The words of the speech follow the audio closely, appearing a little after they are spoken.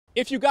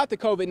If you got the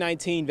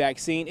COVID-19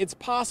 vaccine, it's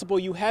possible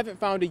you haven't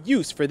found a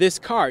use for this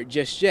card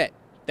just yet.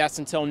 That's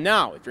until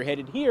now. If you're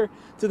headed here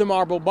to the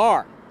Marble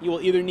Bar, you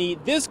will either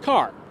need this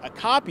card, a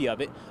copy of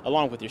it,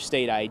 along with your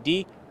state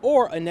ID,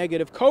 or a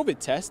negative COVID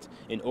test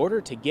in order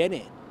to get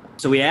in.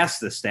 So we asked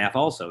the staff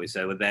also, we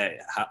said,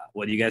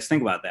 what do you guys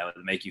think about that? Would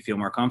it make you feel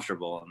more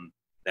comfortable? And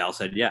they all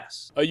said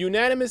yes. A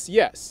unanimous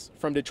yes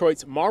from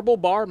Detroit's Marble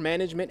Bar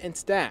management and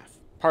staff.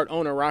 Part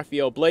owner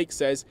Raphael Blake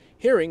says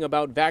hearing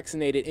about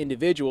vaccinated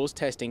individuals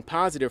testing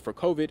positive for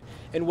COVID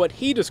and what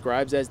he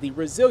describes as the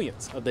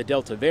resilience of the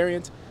Delta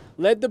variant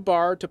led the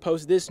bar to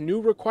post this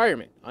new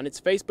requirement on its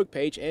Facebook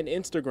page and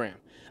Instagram,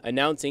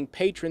 announcing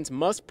patrons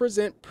must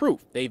present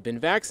proof they've been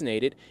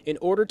vaccinated in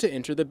order to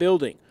enter the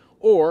building,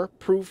 or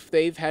proof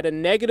they've had a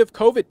negative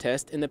COVID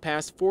test in the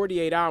past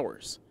 48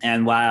 hours.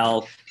 And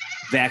while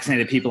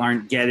vaccinated people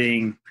aren't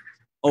getting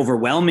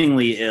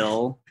overwhelmingly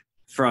ill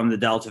from the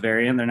Delta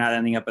variant, they're not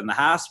ending up in the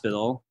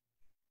hospital,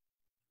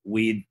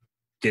 we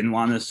didn't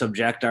want to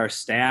subject our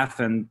staff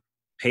and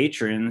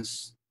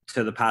patrons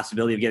to the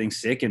possibility of getting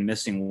sick and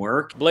missing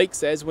work. Blake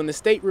says when the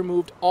state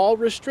removed all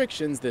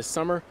restrictions this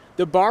summer,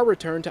 the bar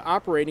returned to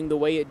operating the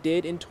way it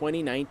did in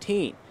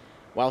 2019,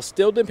 while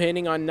still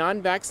depending on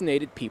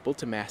non-vaccinated people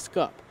to mask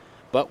up.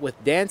 But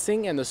with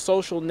dancing and the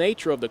social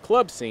nature of the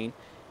club scene,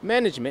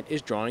 management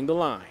is drawing the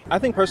line. I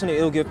think personally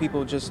it'll give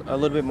people just a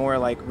little bit more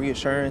like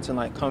reassurance and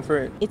like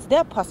comfort. It's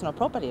their personal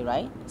property,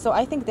 right? So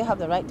I think they have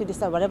the right to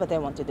decide whatever they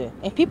want to do.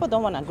 If people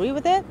don't want to agree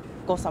with it,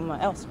 go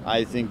somewhere else.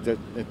 I think that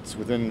it's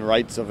within the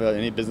rights of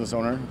any business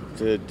owner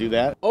to do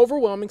that.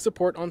 Overwhelming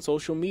support on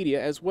social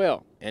media as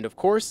well. And of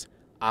course,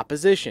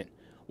 opposition.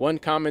 One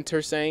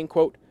commenter saying,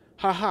 quote,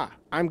 "Haha,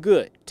 I'm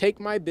good. Take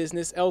my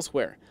business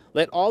elsewhere.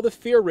 Let all the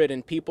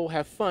fear-ridden people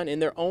have fun in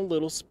their own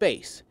little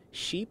space.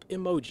 Sheep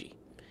emoji."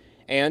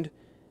 And,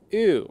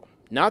 "Ew,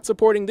 not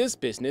supporting this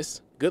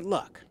business, good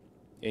luck,"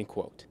 end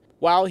quote.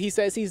 While he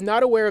says he's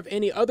not aware of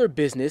any other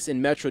business in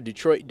Metro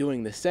Detroit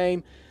doing the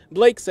same,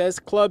 Blake says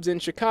clubs in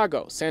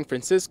Chicago, San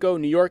Francisco,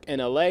 New York,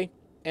 and LA,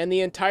 and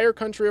the entire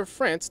country of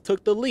France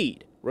took the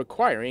lead,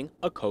 requiring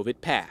a COVID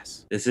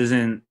pass. This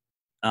isn't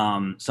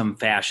some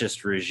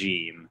fascist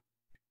regime.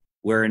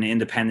 We're an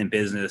independent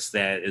business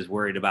that is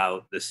worried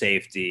about the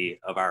safety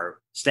of our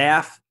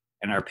staff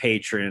and our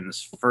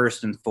patrons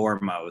first and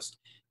foremost.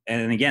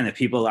 And again, if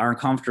people aren't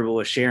comfortable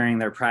with sharing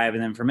their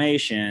private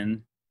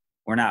information,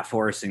 we're not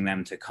forcing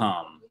them to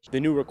come. The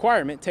new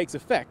requirement takes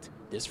effect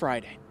this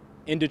Friday.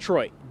 In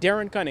Detroit,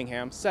 Darren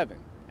Cunningham, 7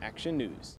 Action News.